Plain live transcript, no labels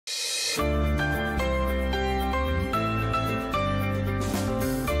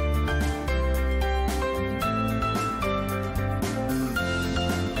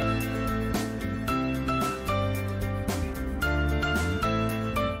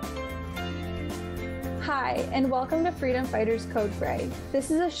Hi, and welcome to Freedom Fighters Code Gray. This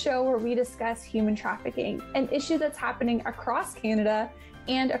is a show where we discuss human trafficking, an issue that's happening across Canada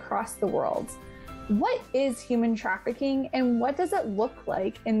and across the world. What is human trafficking and what does it look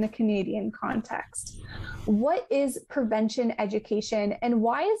like in the Canadian context? What is prevention education and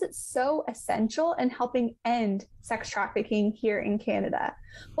why is it so essential in helping end sex trafficking here in Canada?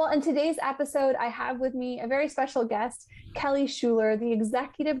 Well, in today's episode, I have with me a very special guest, Kelly Schuler, the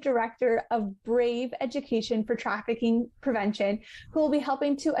Executive Director of Brave Education for Trafficking Prevention, who will be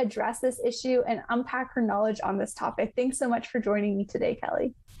helping to address this issue and unpack her knowledge on this topic. Thanks so much for joining me today,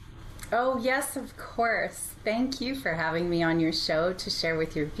 Kelly. Oh, yes, of course. Thank you for having me on your show to share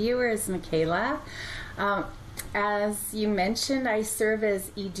with your viewers, Michaela. As you mentioned, I serve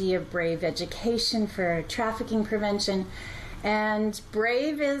as ED of Brave Education for Trafficking Prevention. And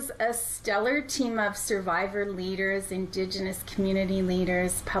Brave is a stellar team of survivor leaders, Indigenous community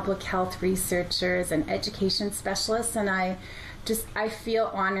leaders, public health researchers, and education specialists. And I feel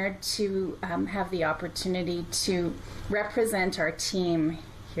honored to have the opportunity to represent our team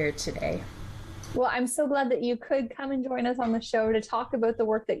here today. Well, I'm so glad that you could come and join us on the show to talk about the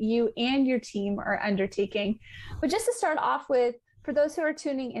work that you and your team are undertaking. But just to start off with, for those who are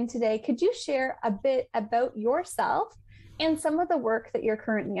tuning in today, could you share a bit about yourself and some of the work that you're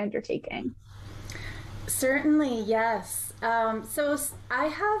currently undertaking? Certainly, yes. So I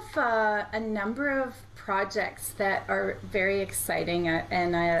have a number of projects that are very exciting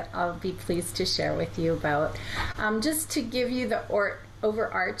and I'll be pleased to share with you about. Just to give you the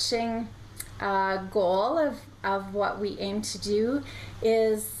overarching goal of what we aim to do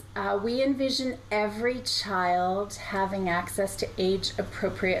is we envision every child having access to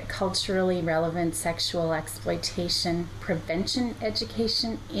age-appropriate, culturally relevant sexual exploitation prevention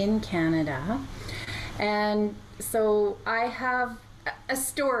education in Canada. And so I have a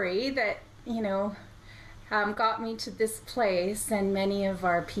story that, got me to this place, and many of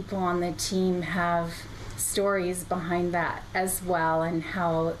our people on the team have stories behind that as well and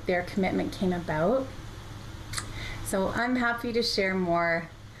how their commitment came about. So I'm happy to share more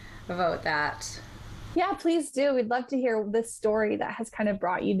about that. Yeah, please do. We'd love to hear this story that has kind of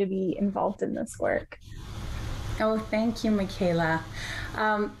brought you to be involved in this work. Oh, thank you, Michaela.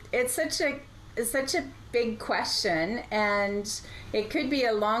 It's such a big question, and it could be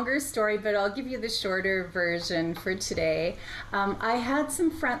a longer story, but I'll give you the shorter version for today. I had some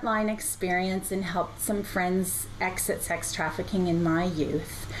frontline experience and helped some friends exit sex trafficking in my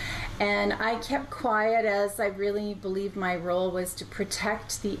youth. And I kept quiet as I really believed my role was to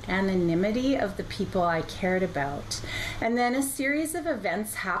protect the anonymity of the people I cared about. And then a series of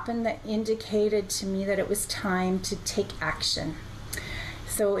events happened that indicated to me that it was time to take action.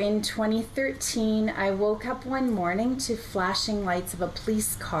 So in 2013, I woke up one morning to flashing lights of a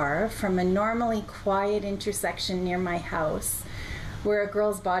police car from a normally quiet intersection near my house where a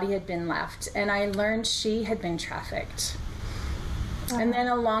girl's body had been left, and I learned she had been trafficked. And then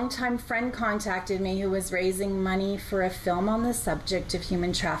a longtime friend contacted me who was raising money for a film on the subject of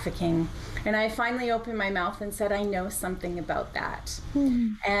human trafficking. And I finally opened my mouth and said, I know something about that.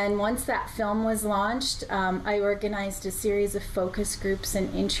 Mm-hmm. And once that film was launched, I organized a series of focus groups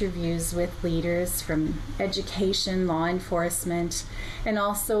and interviews with leaders from education, law enforcement, and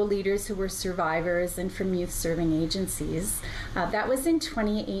also leaders who were survivors and from youth serving agencies. That was in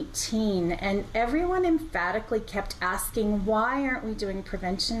 2018. And everyone emphatically kept asking, why aren't we doing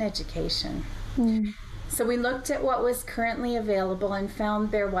prevention education? Mm. So we looked at what was currently available and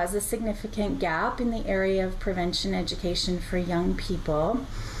found there was a significant gap in the area of prevention education for young people.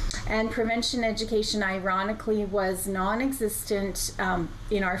 And prevention education, ironically, was non-existent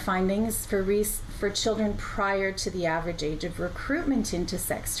in our findings for children prior to the average age of recruitment into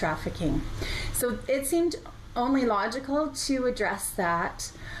sex trafficking. So it seemed only logical to address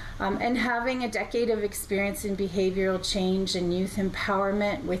that. And having a decade of experience in behavioral change and youth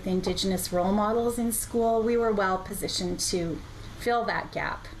empowerment with Indigenous role models in school, we were well positioned to fill that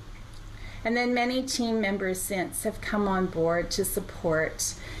gap. And then many team members since have come on board to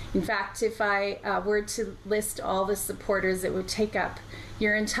support. In fact, if I were to list all the supporters, it would take up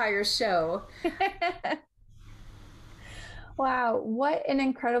your entire show. Wow, what an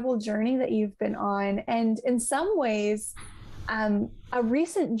incredible journey that you've been on. And in some ways, a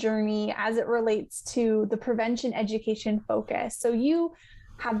recent journey as it relates to the prevention education focus. So you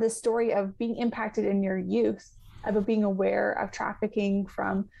have this story of being impacted in your youth, about being aware of trafficking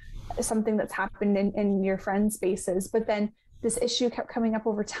from something that's happened in your friend spaces. But then this issue kept coming up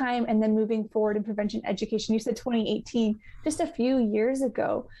over time and then moving forward in prevention education. You said 2018, just a few years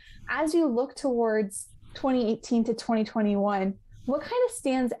ago. As you look towards 2018 to 2021, what kind of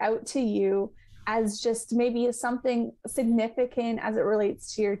stands out to you as just maybe something significant as it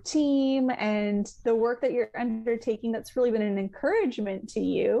relates to your team and the work that you're undertaking that's really been an encouragement to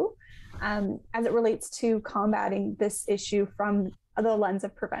you as it relates to combating this issue from the lens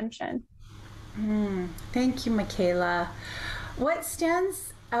of prevention? Thank you, Michaela. What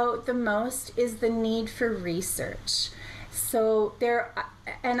stands out the most is the need for research. So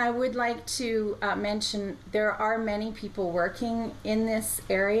and I would like to mention, there are many people working in this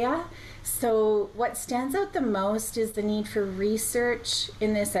area. So what stands out the most is the need for research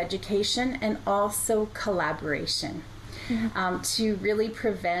in this education and also collaboration. To really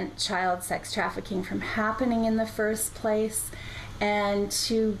prevent child sex trafficking from happening in the first place, and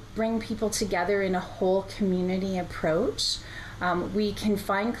to bring people together in a whole community approach. We can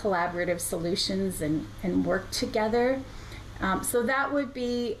find collaborative solutions and work together. So that would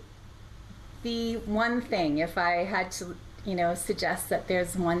be the one thing, if I had to suggest that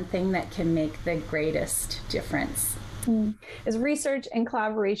there's one thing that can make the greatest difference. Is research and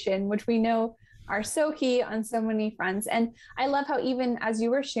collaboration, which we know are so key on so many fronts. And I love how even as you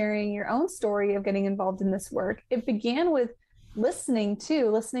were sharing your own story of getting involved in this work, it began with listening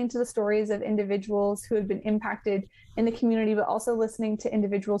to the stories of individuals who had been impacted in the community, but also listening to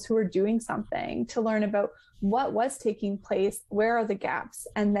individuals who are doing something to learn about what was taking place, where are the gaps,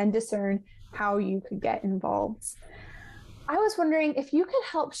 and then discern how you could get involved. I was wondering if you could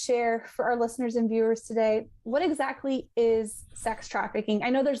help share for our listeners and viewers today, what exactly is sex trafficking? I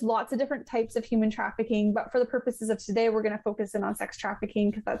know there's lots of different types of human trafficking, but for the purposes of today, we're going to focus in on sex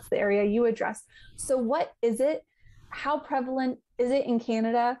trafficking because that's the area you address. So what is it? How prevalent is it in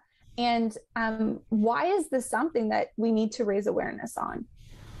Canada? And why is this something that we need to raise awareness on?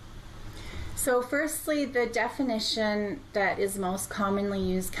 So firstly, the definition that is most commonly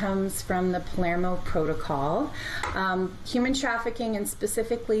used comes from the Palermo Protocol. Human trafficking, and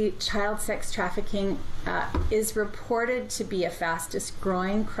specifically child sex trafficking, is reported to be a fastest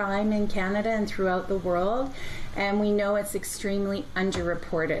growing crime in Canada and throughout the world, and we know it's extremely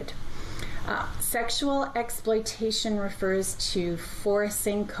underreported. Sexual exploitation refers to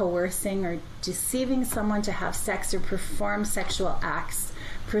forcing, coercing, or deceiving someone to have sex or perform sexual acts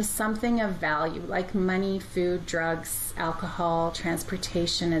for something of value, like money, food, drugs, alcohol,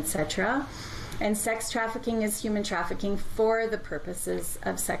 transportation, etc. And sex trafficking is human trafficking for the purposes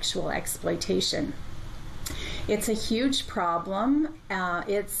of sexual exploitation. It's a huge problem.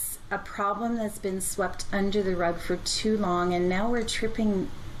 It's a problem that's been swept under the rug for too long, and now we're tripping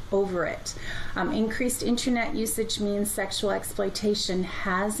over it. Increased internet usage means sexual exploitation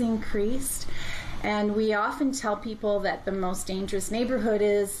has increased, and we often tell people that the most dangerous neighborhood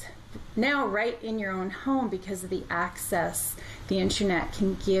is now right in your own home because of the access the internet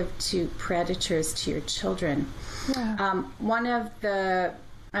can give to predators to your children. Yeah. One of the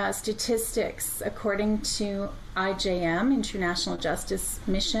statistics, according to IJM, International Justice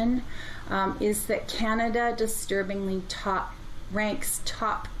Mission, is that Canada disturbingly ranks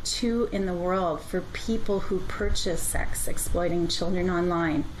top 2 in the world for people who purchase sex exploiting children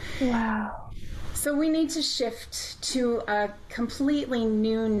online. Wow. So we need to shift to a completely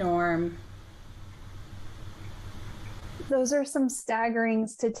new norm. Those are some staggering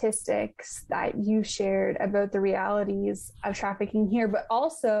statistics that you shared about the realities of trafficking here, but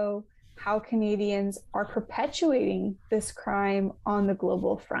also how Canadians are perpetuating this crime on the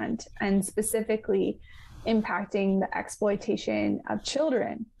global front, and specifically impacting the exploitation of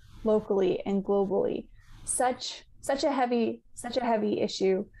children locally and globally. Such a heavy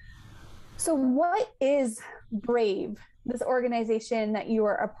issue. So what is Brave, this organization that you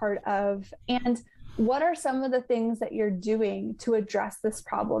are a part of, and what are some of the things that you're doing to address this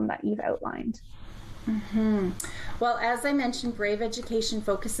problem that you've outlined? Well, as I mentioned, Brave Education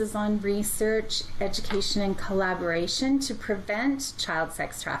focuses on research, education, and collaboration to prevent child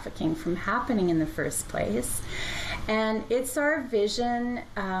sex trafficking from happening in the first place. And it's our vision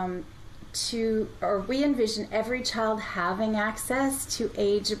we envision every child having access to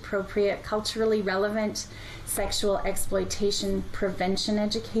age-appropriate, culturally relevant sexual exploitation prevention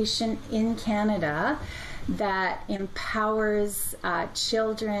education in Canada that empowers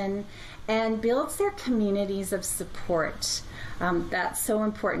children and builds their communities of support. That's so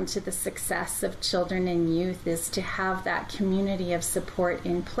important to the success of children and youth, is to have that community of support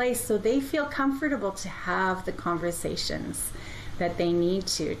in place so they feel comfortable to have the conversations that they need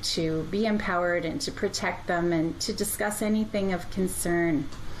to be empowered and to protect them and to discuss anything of concern.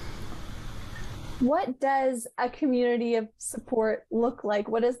 What does a community of support look like?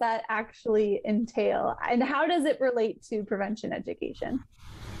 What does that actually entail? And how does it relate to prevention education?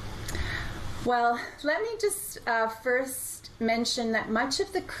 Well, let me just first mention that much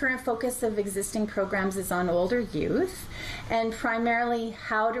of the current focus of existing programs is on older youth and primarily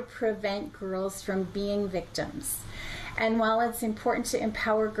how to prevent girls from being victims. And while it's important to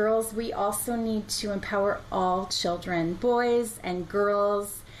empower girls, we also need to empower all children, boys and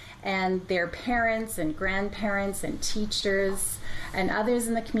girls, and their parents and grandparents and teachers and others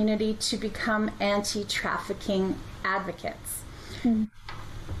in the community to become anti-trafficking advocates. Mm-hmm.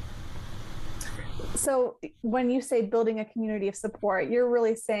 So when you say building a community of support, you're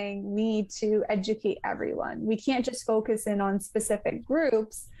really saying we need to educate everyone. We can't just focus in on specific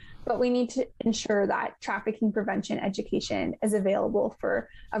groups, but we need to ensure that trafficking prevention education is available for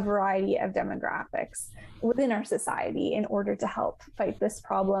a variety of demographics within our society in order to help fight this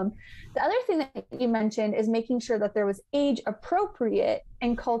problem. The other thing that you mentioned is making sure that there was age appropriate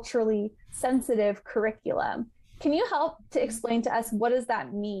and culturally sensitive curriculum. Can you help to explain to us what does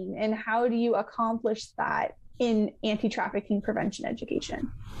that mean and how do you accomplish that in anti-trafficking prevention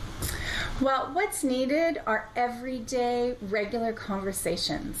education? Well, what's needed are everyday, regular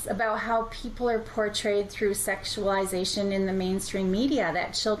conversations about how people are portrayed through sexualization in the mainstream media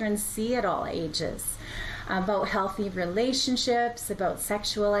that children see at all ages, about healthy relationships, about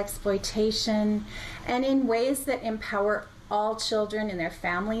sexual exploitation, and in ways that empower all children in their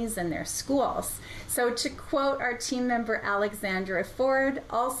families and their schools. So to quote our team member Alexandra Ford,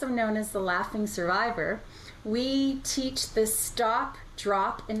 also known as the Laughing Survivor, we teach the stop,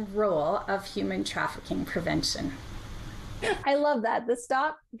 drop, and roll of human trafficking prevention. I love that. The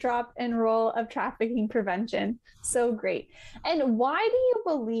stop, drop, and roll of trafficking prevention. So great. And why do you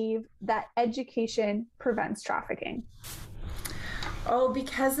believe that education prevents trafficking? Oh,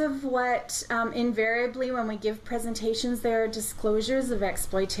 because of what invariably when we give presentations, there are disclosures of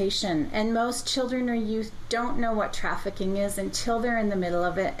exploitation. And most children or youth don't know what trafficking is until they're in the middle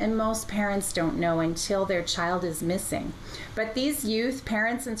of it. And most parents don't know until their child is missing. But these youth,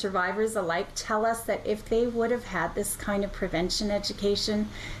 parents, and survivors alike tell us that if they would have had this kind of prevention education,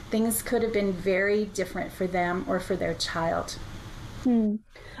 things could have been very different for them or for their child.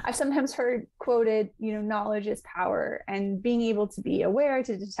 I've sometimes heard quoted, knowledge is power, and being able to be aware,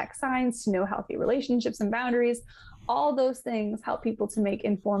 to detect signs, to know healthy relationships and boundaries, all those things help people to make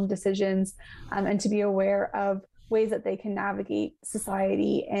informed decisions and to be aware of ways that they can navigate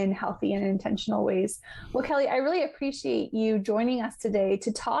society in healthy and intentional ways. Well, Kelly, I really appreciate you joining us today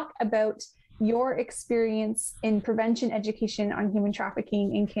to talk about your experience in prevention education on human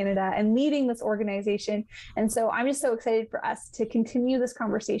trafficking in Canada and leading this organization. And so I'm just so excited for us to continue this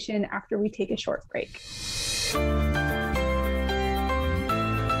conversation after we take a short break.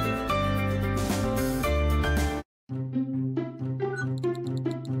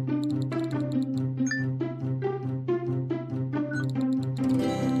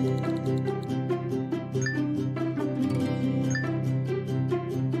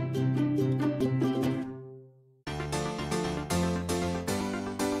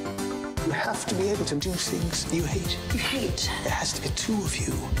 To be able to do things you hate. You hate? There has to be two of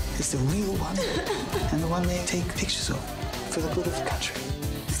you. It's the real one and the one they take pictures of for the good of the country.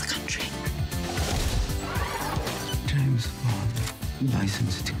 For the country. James Bond,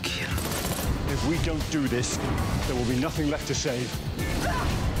 License to Kill. If we don't do this, there will be nothing left to save.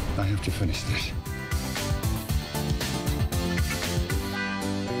 I have to finish this.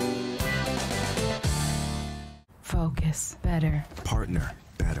 Focus better. Partner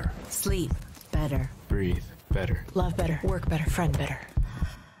better. Sleep better. Breathe better. Love better. Work better. Friend better.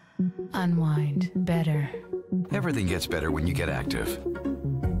 Unwind better. Everything gets better when you get active.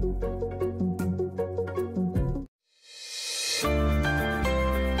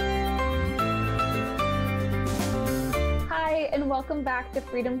 Hi, and welcome back to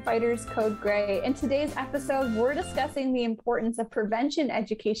Freedom Fighters Code Gray. In today's episode, we're discussing the importance of prevention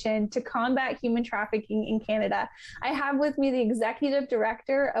education to combat human trafficking in Canada. I have with me the Executive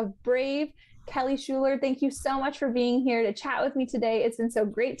Director of Brave, Kelly Schuler. Thank you so much for being here to chat with me today. It's been so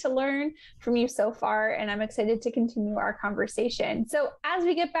great to learn from you so far, and I'm excited to continue our conversation. So as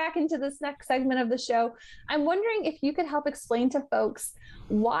we get back into this next segment of the show, I'm wondering if you could help explain to folks,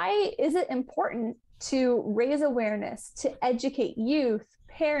 why is it important to raise awareness, to educate youth,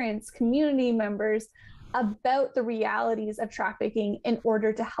 parents, community members about the realities of trafficking in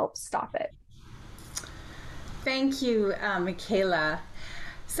order to help stop it? Thank you, Michaela.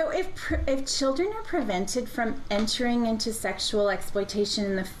 So if children are prevented from entering into sexual exploitation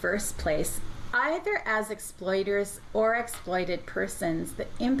in the first place, either as exploiters or exploited persons, the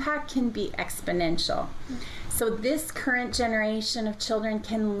impact can be exponential. So this current generation of children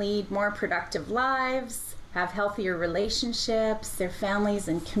can lead more productive lives, have healthier relationships, their families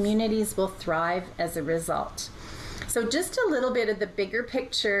and communities will thrive as a result. So just a little bit of the bigger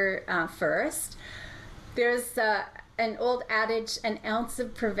picture first. There's an old adage, an ounce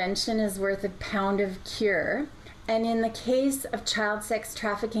of prevention is worth a pound of cure. And in the case of child sex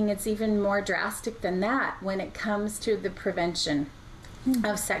trafficking, it's even more drastic than that when it comes to the prevention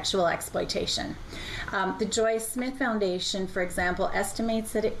of sexual exploitation. The Joyce Smith Foundation, for example,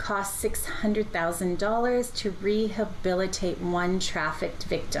 estimates that it costs $600,000 to rehabilitate one trafficked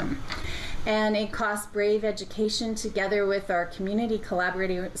victim. And it costs Brave Education, together with our community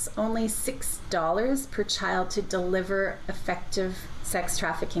collaborators, only $6 per child to deliver effective sex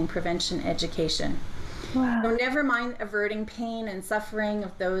trafficking prevention education. Wow. So never mind averting pain and suffering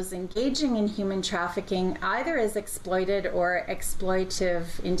of those engaging in human trafficking, either as exploited or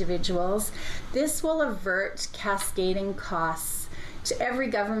exploitive individuals, this will avert cascading costs to every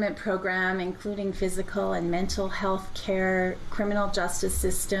government program, including physical and mental health care, criminal justice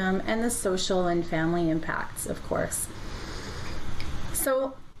system, and the social and family impacts, of course.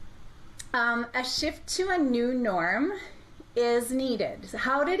 So a shift to a new norm is needed.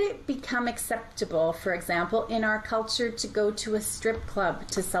 How did it become acceptable, for example, in our culture to go to a strip club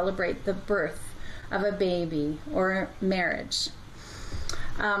to celebrate the birth of a baby or marriage?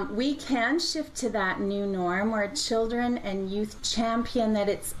 We can shift to that new norm where children and youth champion that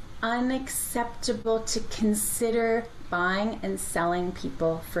it's unacceptable to consider buying and selling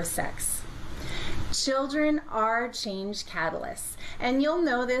people for sex. Children are change catalysts. And you'll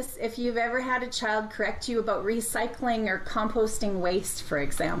know this if you've ever had a child correct you about recycling or composting waste, for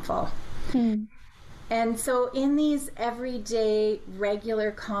example. And so in these everyday, regular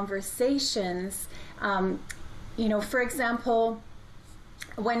conversations, for example,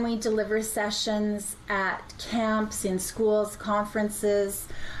 when we deliver sessions at camps, in schools, conferences,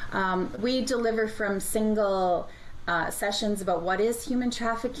 we deliver from single sessions about what is human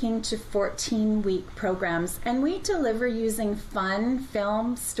trafficking to 14-week programs. And we deliver using fun,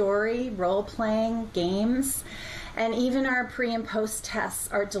 film, story, role-playing, games. And even our pre and post tests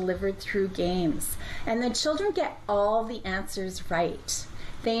are delivered through games. And the children get all the answers right.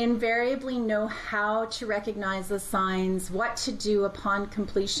 They invariably know how to recognize the signs, what to do upon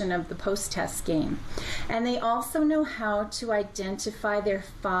completion of the post-test game. And they also know how to identify their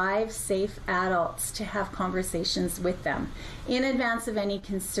 5 safe adults to have conversations with them in advance of any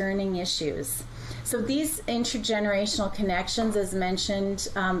concerning issues. So these intergenerational connections, as mentioned,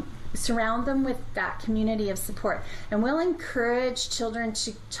 surround them with that community of support. And we'll encourage children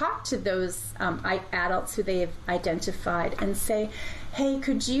to talk to those adults who they've identified and say, hey,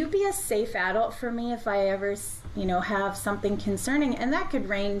 could you be a safe adult for me if I ever, have something concerning? And that could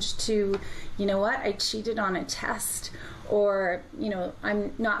range to, I cheated on a test, or,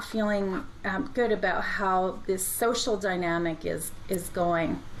 I'm not feeling good about how this social dynamic is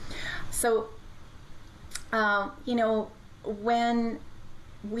going. So, when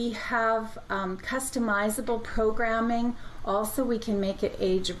we have customizable programming, also we can make it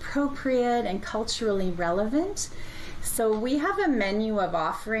age appropriate and culturally relevant. So we have a menu of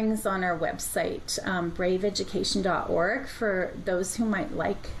offerings on our website, braveeducation.org, for those who might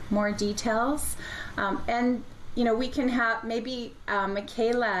like more details. And we can have, maybe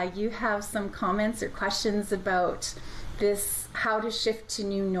Michaela, you have some comments or questions about this, how to shift to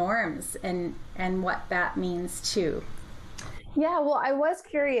new norms and what that means too. Yeah, well, I was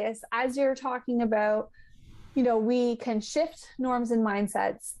curious, as you're talking about, we can shift norms and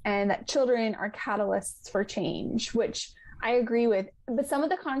mindsets, and that children are catalysts for change, which I agree with. But some of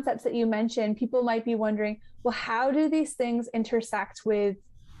the concepts that you mentioned, people might be wondering, well, how do these things intersect with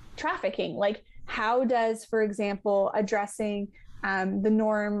trafficking? Like, how does, for example, addressing the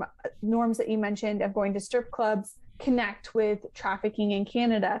norms that you mentioned of going to strip clubs connect with trafficking in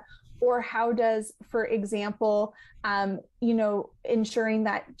Canada? Or how does, for example, ensuring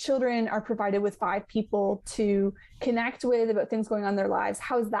that children are provided with 5 people to connect with about things going on in their lives,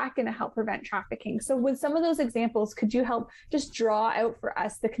 how is that going to help prevent trafficking? So with some of those examples, could you help just draw out for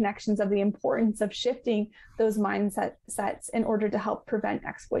us the connections of the importance of shifting those mindsets in order to help prevent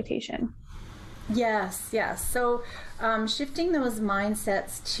exploitation? Yes. So shifting those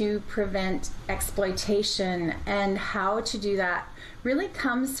mindsets to prevent exploitation, and how to do that really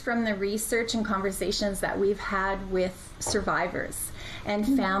comes from the research and conversations that we've had with survivors and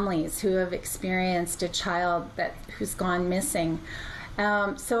families who have experienced a child who's gone missing.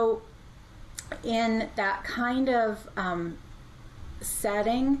 So in that kind of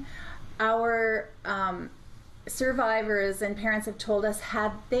setting, our survivors and parents have told us,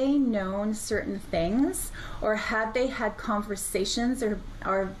 had they known certain things, or had they had conversations,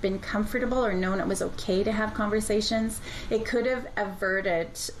 or been comfortable or known it was okay to have conversations, it could have averted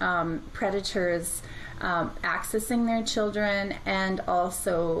predators accessing their children. And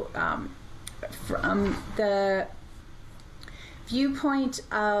also from the viewpoint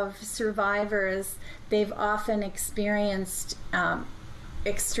of survivors, they've often experienced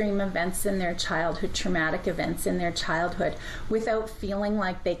extreme events in their childhood, traumatic events in their childhood, without feeling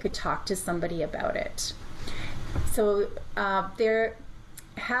like they could talk to somebody about it. So there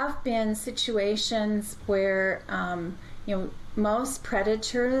have been situations where most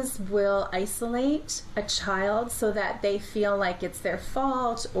predators will isolate a child so that they feel like it's their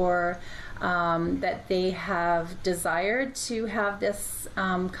fault, or that they have desired to have this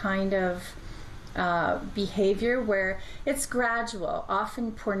kind of behavior where it's gradual.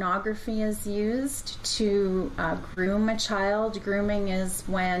 Often pornography is used to groom a child. Grooming is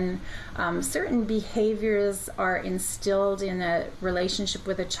when certain behaviors are instilled in a relationship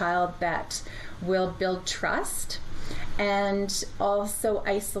with a child that will build trust and also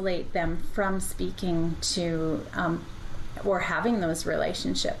isolate them from speaking to or having those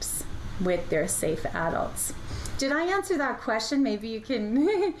relationships with their safe adults. Did I answer that question? Maybe you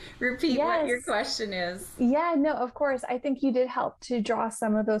can repeat what your question is. Yeah, no, of course. I think you did help to draw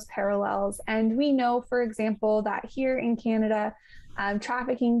some of those parallels. And we know, for example, that here in Canada,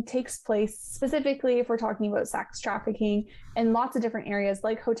 trafficking takes place, specifically if we're talking about sex trafficking, in lots of different areas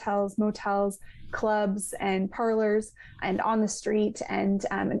like hotels, motels, clubs, and parlors, and on the street, and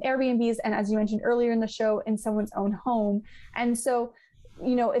in Airbnbs, and as you mentioned earlier in the show, in someone's own home. And so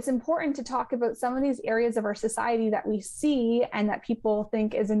it's important to talk about some of these areas of our society that we see and that people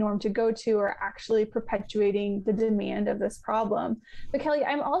think is a norm to go to, are actually perpetuating the demand of this problem. But Kelly,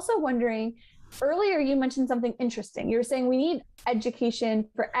 I'm also wondering, earlier you mentioned something interesting. You were saying we need education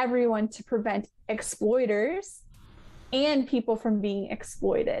for everyone to prevent exploiters and people from being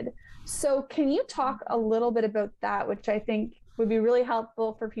exploited. So can you talk a little bit about that, which I think would be really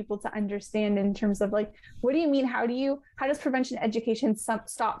helpful for people to understand in terms of like, what do you mean? How does prevention education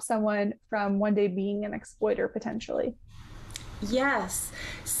stop someone from one day being an exploiter potentially? Yes.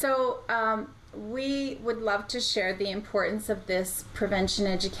 So we would love to share the importance of this prevention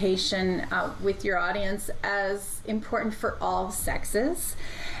education with your audience as important for all sexes,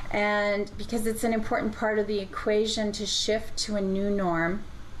 and because it's an important part of the equation to shift to a new norm.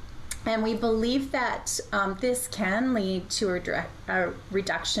 And we believe that this can lead to a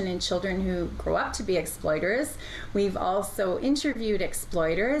reduction in children who grow up to be exploiters. We've also interviewed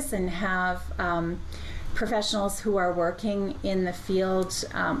exploiters and have professionals who are working in the field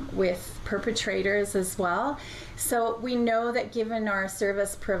with perpetrators as well. So we know that given our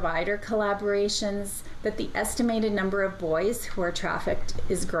service provider collaborations, that the estimated number of boys who are trafficked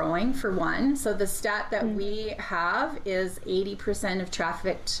is growing, for one. So the stat that we have is 80% of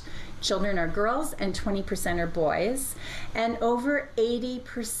trafficked children are girls and 20% are boys. And over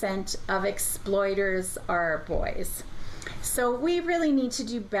 80% of exploiters are boys. So we really need to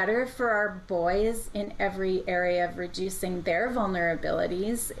do better for our boys in every area of reducing their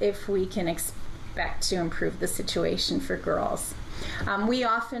vulnerabilities if we can expect to improve the situation for girls. We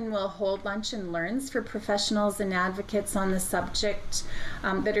often will hold lunch and learns for professionals and advocates on the subject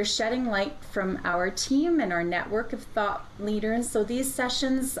that are shedding light from our team and our network of thought leaders. So these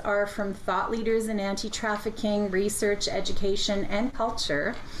sessions are from thought leaders in anti-trafficking, research, education, and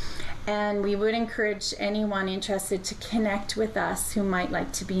culture. And we would encourage anyone interested to connect with us who might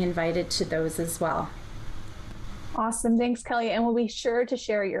like to be invited to those as well. Awesome. Thanks, Kelly. And we'll be sure to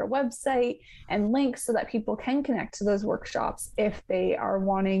share your website and links so that people can connect to those workshops if they are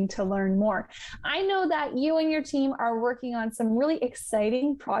wanting to learn more. I know that you and your team are working on some really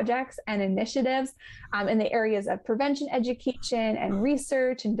exciting projects and initiatives in the areas of prevention education and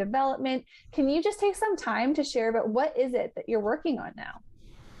research and development. Can you just take some time to share about what is it that you're working on now?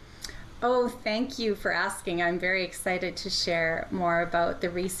 Oh, thank you for asking. I'm very excited to share more about the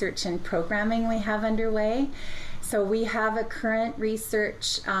research and programming we have underway. So we have a current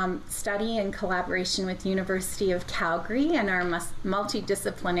research study in collaboration with University of Calgary and our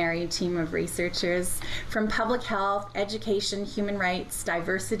multidisciplinary team of researchers from public health, education, human rights,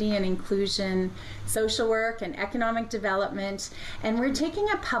 diversity and inclusion, social work, and economic development. And we're taking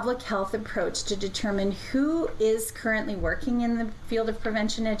a public health approach to determine who is currently working in the field of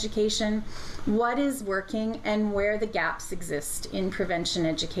prevention education, what is working, and where the gaps exist in prevention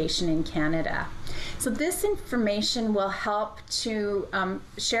education in Canada. So this information will help to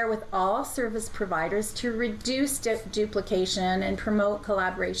share with all service providers to reduce duplication and promote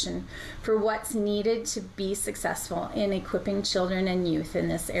collaboration for what's needed to be successful in equipping children and youth in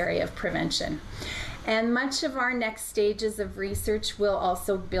this area of prevention. And much of our next stages of research will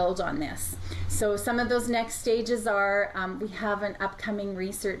also build on this. So some of those next stages are, we have an upcoming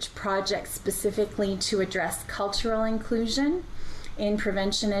research project specifically to address cultural inclusion in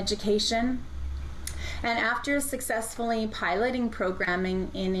prevention education. And after successfully piloting programming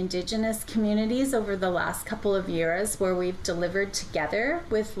in Indigenous communities over the last couple of years, where we've delivered together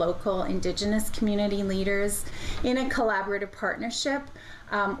with local Indigenous community leaders in a collaborative partnership,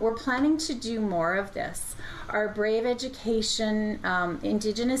 we're planning to do more of this. Our Brave Education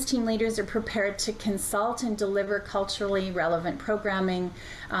Indigenous team leaders are prepared to consult and deliver culturally relevant programming,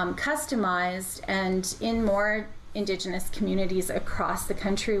 customized and in more Indigenous communities across the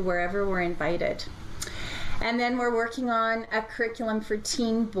country wherever we're invited. And then we're working on a curriculum for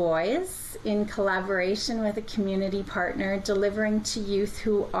teen boys in collaboration with a community partner, delivering to youth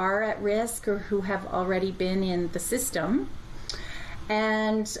who are at risk or who have already been in the system.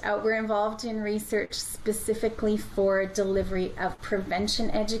 And we're involved in research specifically for delivery of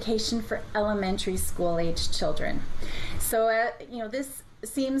prevention education for elementary school age children. So, you know, this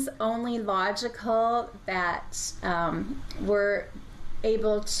seems only logical that we're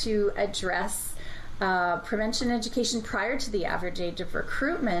able to address prevention education prior to the average age of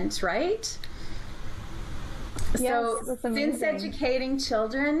recruitment, right? Yes, so since educating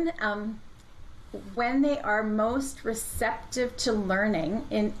children, when they are most receptive to learning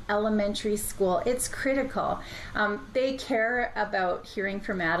in elementary school, it's critical. They care about hearing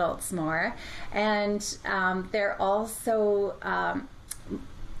from adults more, and they're also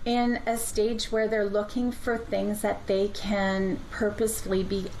in a stage where they're looking for things that they can purposefully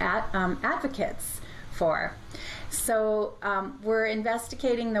be advocates for. So we're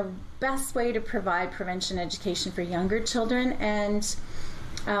investigating the best way to provide prevention education for younger children, and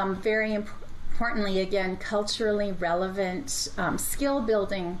very importantly, again, culturally relevant skill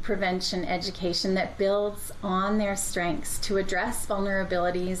building prevention education that builds on their strengths to address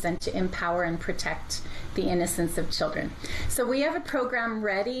vulnerabilities and to empower and protect the innocence of children. So we have a program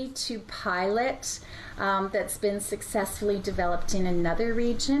ready to pilot that's been successfully developed in another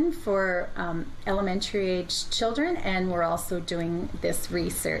region for elementary age children, and we're also doing this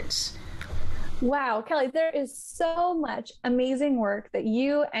research. Wow, Kelly, there is so much amazing work that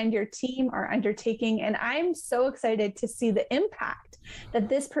you and your team are undertaking, and I'm so excited to see the impact that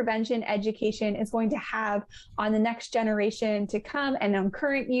this prevention education is going to have on the next generation to come and on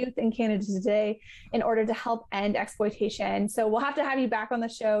current youth in Canada today in order to help end exploitation. So we'll have to have you back on the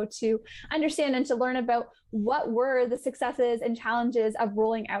show to understand and to learn about what were the successes and challenges of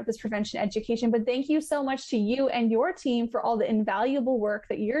rolling out this prevention education. But thank you so much to you and your team for all the invaluable work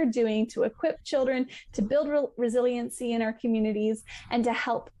that you're doing to equip children, to build resiliency in our communities, and to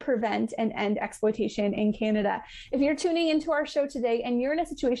help prevent and end exploitation in Canada. If you're tuning into our show today and you're in a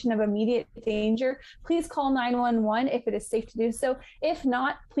situation of immediate danger, please call 911 if it is safe to do so. If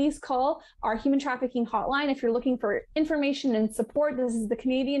not, please call our human trafficking hotline. If you're looking for information and support, this is the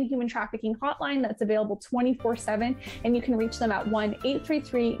Canadian Human Trafficking Hotline that's available 24/7, and you can reach them at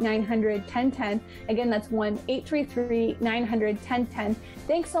 1-833-900-1010. Again, that's 1-833-900-1010.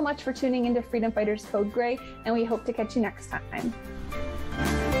 Thanks so much for tuning into Freedom Fighters Code Gray, and we hope to catch you next time.